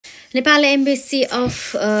Nepal embassy of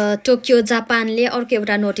Tokyo जापानले अर्को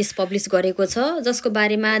एउटा notice publish गरेको छ जसको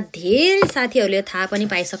बारेमा धेरै साथीहरूले थाहा पनि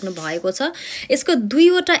पाइसक्नु भएको छ। यसको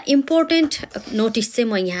दुईवटा इम्पोर्टेन्ट नोटिस चाहिँ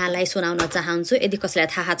म यहाँलाई सुनाउन चाहन्छु यदि कसैलाई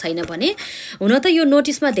थाहा छैन भने। हुन त यो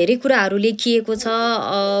नोटिसमा धेरै कुराहरू लेखिएको छ।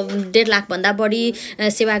 1.5 लाख भन्दा बढी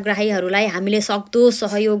सेवाग्राहीहरूलाई हामीले सक्दो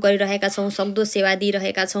सहयोग गरिरहेका छौँ, सक्दो सेवा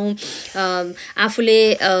दिइरहेका छौँ। आफूले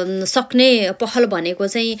सक्ने पहल भनेको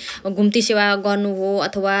चाहिँ घुम्ती सेवा गर्नु हो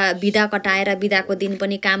अथवा बिदा कटाएर बिदाको दिन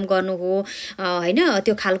पनि काम गर्नु हो हैन,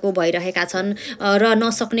 त्यो खालको भइरहेका छन्। र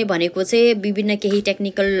नसक्ने भनेको चाहिँ विभिन्न केही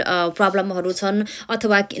टेक्निकल प्रब्लमहरू छन्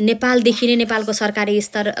अथवा नेपालदेखि नै नेपालको सरकारी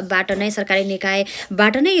स्तरबाट नै सरकारी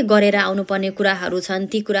निकायबाट नै गरेर आउनुपर्ने कुराहरू छन्।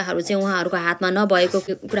 ती कुराहरू चाहिँ उहाँहरूको हातमा नभएको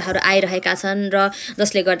कुराहरू आइरहेका छन् र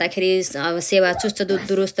जसले गर्दाखेरि सेवा चुस्त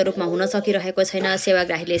दुरुस्त रूपमा हुन सकिरहेको छैन,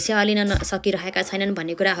 सेवाग्राहीले सेवा लिन सकिरहेका छैनन्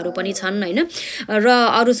भन्ने कुराहरू पनि छन् हैन। र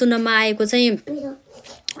अरू सुन्नमा आएको चाहिँ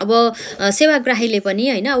अब सेवाग्राहीले पनि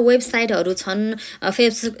हैन वेबसाइटहरू छन्,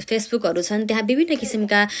 फेसबुकहरू छन्, त्यहाँ विभिन्न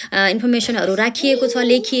किसिमका इन्फर्मेसनहरू राखिएको छ,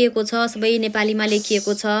 लेखिएको छ, सबै नेपालीमा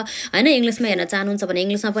लेखिएको छ हैन। इङ्ग्लिसमा हेर्न चाहनुहुन्छ भने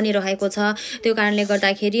इङ्ग्लिसमा पनि रहेको छ। त्यो कारणले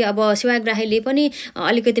गर्दाखेरि अब सेवाग्राहीले पनि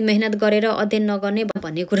अलिकति मेहनत गरेर अध्ययन नगर्ने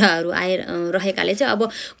भन्ने कुराहरू आइरहेकाले चाहिँ अब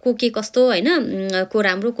को के कस्तो हैन, को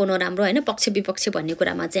राम्रो को नराम्रो हैन, पक्ष विपक्ष भन्ने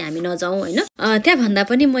कुरामा चाहिँ हामी नजाउँ हैन। त्यहाँ भन्दा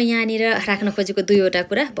पनि म यहाँनिर राख्न खोजेको दुईवटा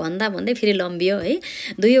कुरा भन्दै फेरि लम्बियो है।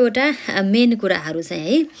 दुईवटा मेन कुराहरू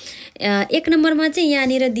चाहिँ है। 1 नम्बरमा चाहिँ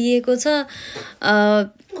यहाँनिर दिएको छ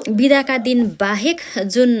बिदाका दिन बाहेक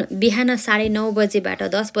जुन बिहान 9:30 बजेबाट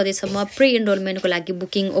 10 बजेसम्म प्री इनरोलमेन्टको लागि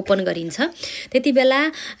बुकिङ ओपन गरिन्छ, त्यति बेला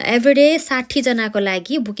एभ्रीडे 60 जनाको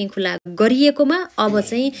लागि बुकिङ खुला गरिएकोमा अब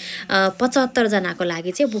चाहिँ 75 जनाको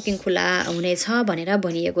लागि चाहिँ बुकिङ खुला हुनेछ भनेर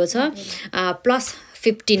भनिएको छ। प्लस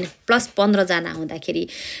 15 जना हुँदाखेरि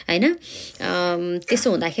हैन। त्यसो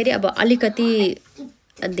हुँदाखेरि अब अलिकति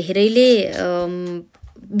धेरैले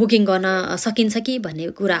बुकिङ गर्न सकिन्छ कि भन्ने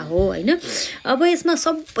कुरा हो हैन। अब यसमा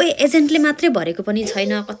सबै एजेन्टले मात्रै भरेको पनि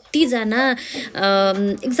छैन, कतिजना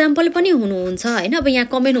एक्जाम्पल पनि हुनुहुन्छ हैन। अब यहाँ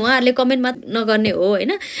कमेन्ट उहाँहरूले कमेन्टमा नगर्ने हो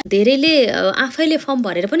हैन। धेरैले आफैले फर्म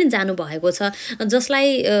भरेर पनि जानु भएको छ,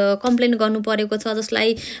 जसलाई कम्प्लेन गर्नु परेको छ,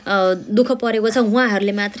 जसलाई दुःख परेको छ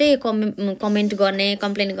उहाँहरूले मात्रै कमेन्ट गर्ने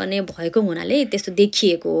कम्प्लेन गर्ने भएको हुनाले त्यस्तो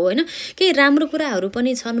देखिएको हो हैन। केही राम्रो कुराहरू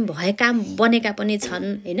पनि छन्, बनेका पनि छन्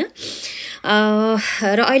हैन।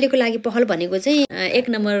 र अहिलेको लागि पहल भनेको चाहिँ 1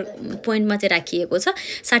 नम्बर पोइन्टमा चाहिँ राखिएको छ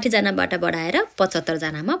 60 जनाबाट बढाएर 75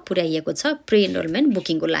 जनामा पुर्याइएको छ प्री इनरोलमेन्ट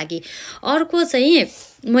बुकिङको लागि। अर्को चाहिँ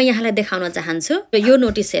म यहाँलाई देखाउन चाहन्छु, यो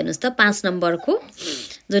नोटिस हेर्नुस् त 5 नम्बरको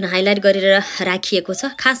जुन हाइलाइट गरेर राखिएको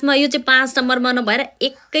छ। खासमा यो चाहिँ 5 नम्बरमा नभएर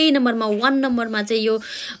 1 नम्बरमा 1 नम्बरमा चाहिँ यो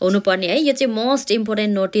हुनुपर्ने है। यो चाहिँ मोस्ट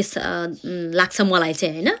इम्पोर्टेन्ट नोटिस लाग्छ मलाई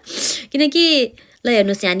चाहिँ हैन। किनकि ल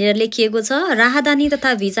हेर्नुस् यहाँनिर लेखिएको छ राहदानी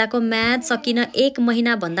तथा भिजाको म्याद सकिन 1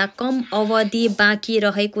 महिनाभन्दा कम अवधि बाँकी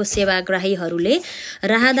रहेको सेवाग्राहीहरूले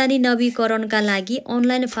राहदानी नवीकरणका लागि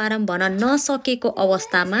अनलाइन फारम भर्न नसकेको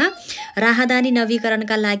अवस्थामा राहदानी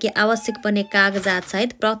नवीकरणका लागि आवश्यक पर्ने कागजात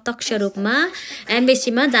सहित प्रत्यक्ष रूपमा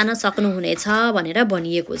एम्बेसीमा जान सक्नुहुनेछ भनेर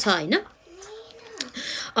भनिएको छ हैन।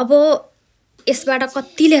 अब यसबाट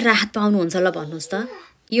कतिले राहत पाउनुहुन्छ ल भन्नुस् त।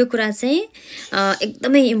 यो कुरा चाहिँ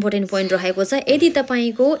एकदमै इम्पोर्टेन्ट पोइन्ट रहेको छ। यदि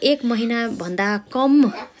तपाईको 1 महिनाभन्दा कम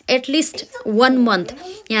एटलिस्ट 1 मन्थ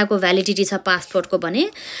यहाँको भ्यालिडिटी छ पासपोर्टको भने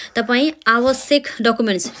तपाईँ आवश्यक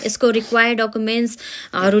डकुमेन्ट्स, यसको रिक्वायर्ड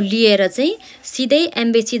डकुमेन्ट्सहरू लिएर चाहिँ सिधै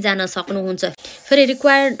एम्बेसी जान सक्नुहुन्छ। फेरि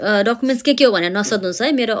रिक्वायर्ड डकुमेन्ट्स के हो भनेर नसोध्नुहोस्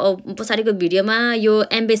है। मेरो पछाडिको भिडियोमा यो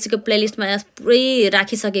एम्बेसीको प्लेलिस्टमा पुरै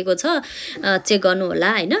राखिसकेको छ, चेक गर्नु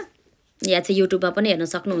होला हैन। या चाहिँ युट्युबमा पनि हेर्न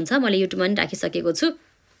सक्नुहुन्छ, मैले युट्युबमा पनि राखिसकेको छु।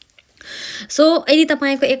 सो यदि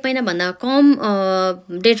तपाईको 1 महिनाभन्दा कम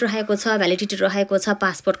डेट रहेको छ, भ्यालिडिटी रहेको छ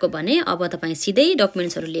पासपोर्टको भने अब तपाईँ सिधै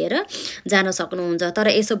डकुमेन्ट्सहरू लिएर जान सक्नुहुन्छ। तर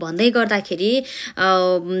यसो भन्दै गर्दाखेरि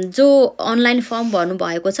जो अनलाइन फर्म भर्नु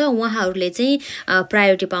भएको छ उहाँहरूले चाहिँ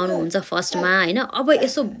प्रायोरिटी पाउनुहुन्छ फर्स्टमा हैन। अब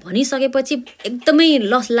यसो भनिसकेपछि एकदमै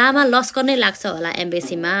लामा लस्कर नै लाग्छ होला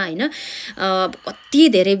एम्बेसीमा हैन। कति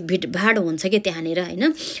धेरै भिडभाड हुन्छ कि त्यहाँनिर हैन।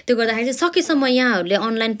 त्यो गर्दाखेरि चाहिँ सकेसम्म यहाँहरूले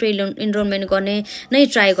अनलाइन प्री इनरोलमेन्ट गर्ने नै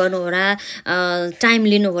ट्राई गर्नु होला, टाइम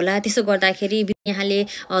लिनु होला। त्यसो गर्दाखेरि यहाँले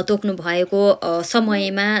तोक्नु भएको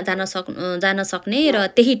समयमा जान सक्ने र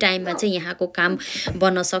त्यही टाइममा चाहिँ यहाँको काम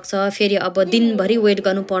बन्न सक्छ। फेरि अब दिनभरि वेट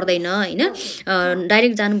गर्नु पर्दैन हैन।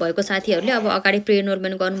 डाइरेक्ट जानुभएको साथीहरूले अब अगाडि प्री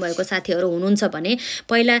इनरोलमेन्ट गर्नुभएको साथीहरू हुनुहुन्छ भने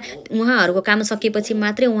पहिला उहाँहरूको काम सकेपछि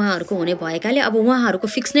मात्रै उहाँहरूको हुने भएकाले अब उहाँहरूको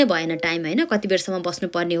फिक्स नै भएन टाइम हैन, कति बेरसम्म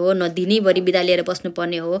बस्नुपर्ने हो, न दिनैभरि बिदा लिएर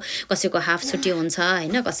बस्नुपर्ने हो, कसैको हाफ छुट्टी हुन्छ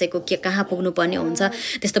होइन, कसैको कहाँ पुग्नुपर्ने हुन्छ,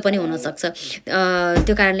 त्यस्तो पनि हुनसक्छ।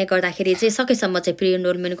 त्यो कारणले गर्दाखेरि चाहिँ सकेसम्म चाहिँ प्रि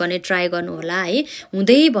इनरोलमेन्ट गर्ने ट्राई गर्नु होला है।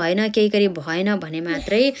 हुँदै भएन केही गरी भएन भने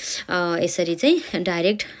मात्रै यसरी चाहिँ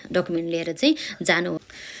डाइरेक्ट डकुमेन्ट लिएर चाहिँ जानु।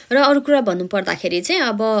 र अरू कुरा भन्नुपर्दाखेरि चाहिँ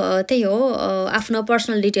अब त्यही हो, आफ्नो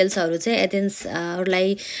पर्सनल डिटेल्सहरू चाहिँ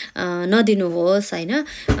एजेन्ट्सहरूलाई नदिनुहोस् होइन,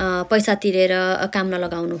 पैसा तिरेर काम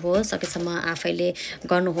नलगाउनुहोस्, सकेसम्म आफैले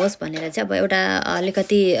गर्नुहोस् भनेर चाहिँ अब एउटा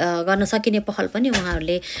अलिकति गर्न सकिने पहल पनि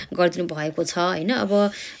उहाँहरूले गरिदिनु भएको छ होइन।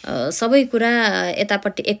 अब सबै कुरा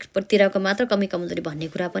यतापट्टि एकतिरको मात्र कमी कमजोरी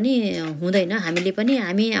भन्ने कुरा पनि हुँदैन, हामीले पनि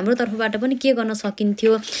हाम्रो तर्फबाट पनि के गर्न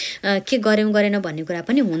सकिन्थ्यो, के गऱ्यौँ गरेन भन्ने कुरा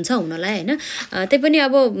पनि हुन्छ हुनलाई होइन। त्यही पनि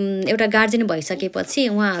अब एउटा गार्जेन भइसकेपछि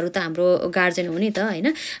उहाँहरू त हाम्रो गार्जेन हो नि त होइन,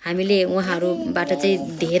 हामीले उहाँहरूबाट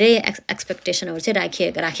चाहिँ धेरै एक्सपेक्टेसनहरू चाहिँ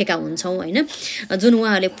राखेका हुन्छौँ होइन, जुन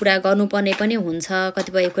उहाँहरूले पुरा गर्नुपर्ने पनि हुन्छ।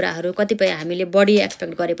 कतिपय कुराहरू कतिपय हामीले बढी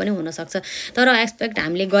एक्सपेक्ट गरे पनि हुनसक्छ, तर एक्सपेक्ट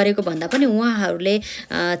हामीले गरेको भन्दा पनि उहाँहरूले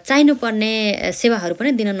चाहिनुपर्ने सेवाहरू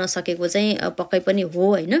पनि दिन नसकेको चाहिँ पक्कै पनि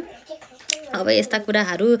हो होइन। अब यस्ता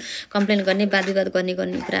कुराहरू कम्प्लेन गर्ने वाद विवाद गर्ने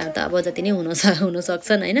कुराहरू त अब जति नै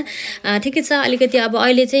हुनसक्छन् होइन। ठिकै छ, अलिकति अब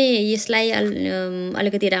अहिले चाहिँ यसलाई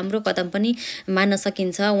अलिकति राम्रो कदम पनि मान्न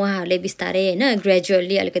सकिन्छ। उहाँहरूले बिस्तारै होइन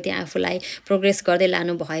ग्रेजुअली अलिकति आफूलाई प्रोग्रेस गर्दै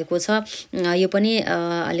लानु भएको छ, यो पनि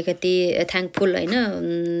अलिकति थ्याङ्कफुल होइन,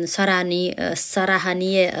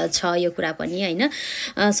 सराहनीय छ यो कुरा पनि होइन।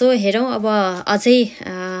 सो हेरौँ अब अझै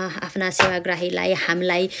आफ्ना सेवाग्राहीलाई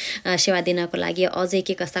हामीलाई सेवा दिनको लागि अझै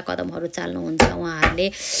के कस्ता कदमहरू चाल्नुहुन्छ उहाँहरूले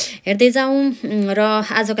हेर्दै जाउँ। र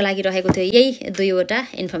आजको लागि रहेको थियो यही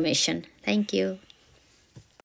 2वटा इन्फर्मेसन। Thank you.